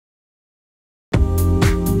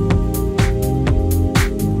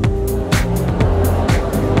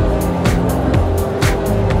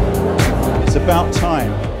about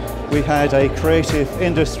time we had a Creative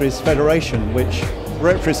Industries Federation which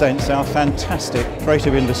represents our fantastic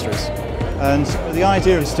creative industries. And the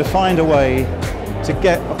idea is to find a way to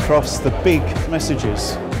get across the big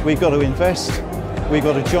messages. We've got to invest, we've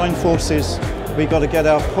got to join forces, we've got to get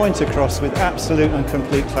our point across with absolute and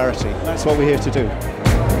complete clarity. That's what we're here to do.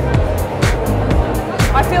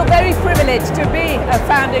 I feel very privileged to be a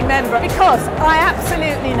founding member because I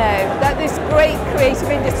absolutely know that this great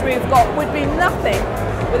creative industry we've got would be nothing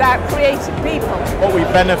without creative people. What we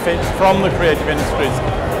benefit from the creative industries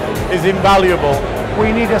is invaluable.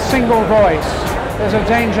 We need a single voice. There's a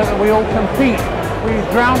danger that we all compete. We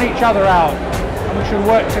drown each other out, and we should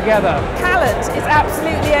work together. Talent is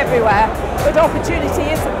absolutely everywhere, but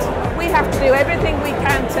opportunity isn't. We have to do everything we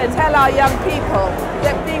can to tell our young people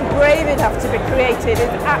that being brave enough to be creative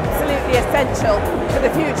is absolutely essential for the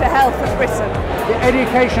future health of Britain. The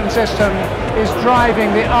education system is driving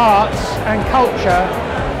the arts and culture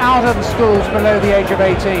out of the schools below the age of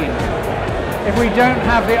 18. If we don't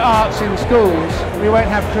have the arts in schools, we won't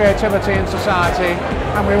have creativity in society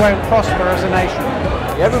and we won't prosper as a nation.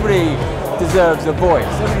 Everybody deserves a voice,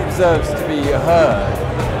 everybody deserves to be heard,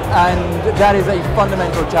 and that is a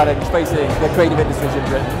fundamental challenge facing the creative industries in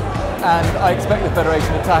Britain, and I expect the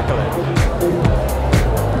Federation to tackle it.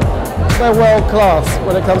 They're world class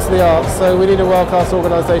when it comes to the arts, so we need a world class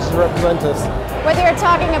organisation to represent us. Whether you're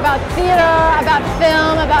talking about theatre, about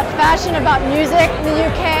film, about fashion, about music in the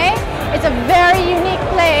UK, it's a very unique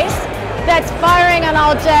place that's firing on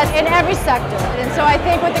all jets in every sector. And so I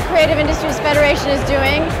think what the Creative Industries Federation is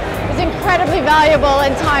doing is incredibly valuable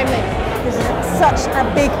and timely. This is such a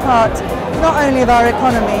big part, not only of our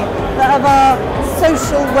economy, but of our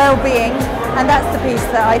social well-being. And that's the piece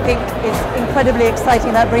that I think is incredibly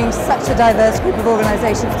exciting about bringing such a diverse group of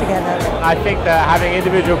organisations together. I think that having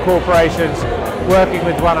individual corporations working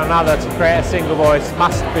with one another to create a single voice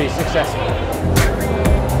must be successful.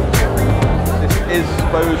 Is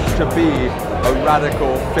supposed to be a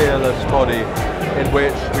radical, fearless body in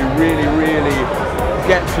which we really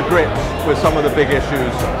get to grips with some of the big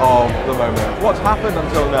issues of the moment. What's happened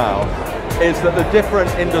until now is that the different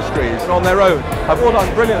industries on their own have all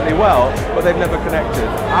done brilliantly well, but they've never connected.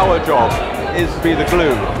 Our job is to be the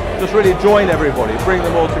glue. Just really join everybody, bring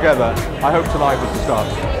them all together. I hope tonight was the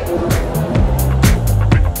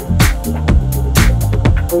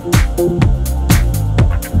start.